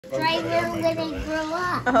driver when they grow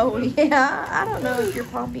up. Oh, yeah. I don't know if your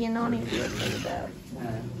Poppy and Nani feel good about.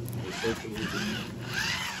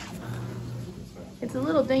 It's a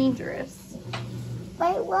little dangerous.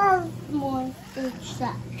 I love monster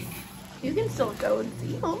trucks. You can still go and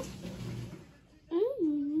see them.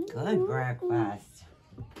 Good breakfast.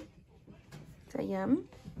 Is that yum?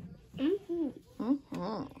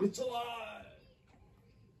 It's alive.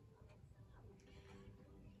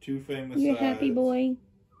 Two famous. You're a happy boy.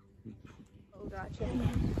 Oh, gotcha.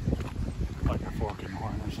 Like a fork in the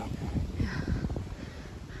horn or something.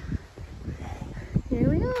 Here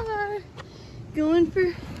we are, going for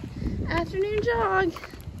afternoon jog.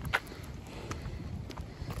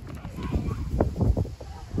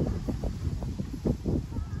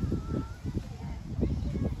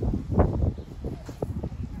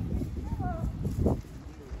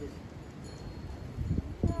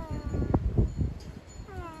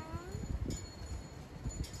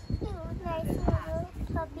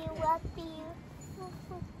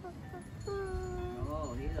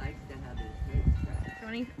 Oh, he likes to have his face scratched.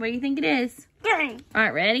 What do you think it is? All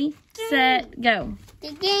right, ready, set, go.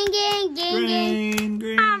 Green.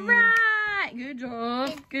 All right, good job,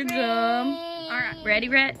 good job. All right, ready,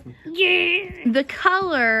 Rhett? Yeah. The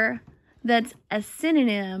color that's a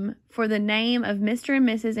synonym for the name of Mr. and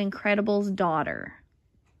Mrs. Incredible's daughter.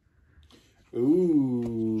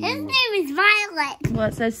 Ooh. His name is Violet.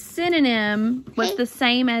 What's a synonym? What's the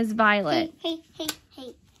same as violet? Hey.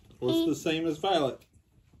 What's the same as violet?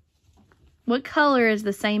 What color is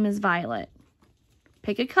the same as violet?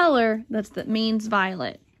 Pick a color that means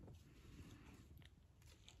violet.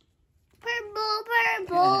 Purple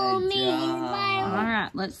Good means job. All violet. right,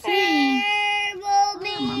 let's see. Purple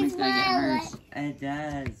means Mommy's gonna get violet. hers. It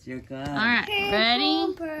does. You're good. All right,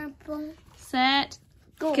 ready, Purple. set,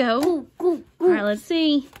 go. All right, let's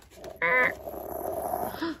see.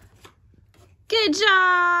 Good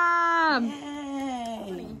job.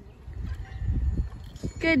 Yay.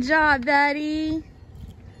 Good job, Daddy.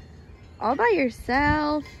 All by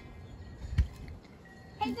yourself.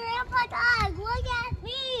 Hey, Grandpa Dog, look at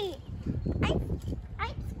me.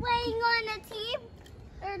 I'm playing on a team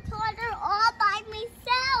or toddler all by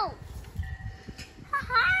myself.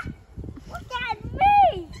 Haha! Look at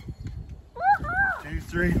me. Woohoo! 2,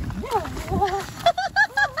 3.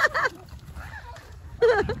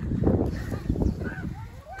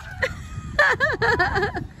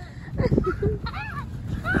 Ah!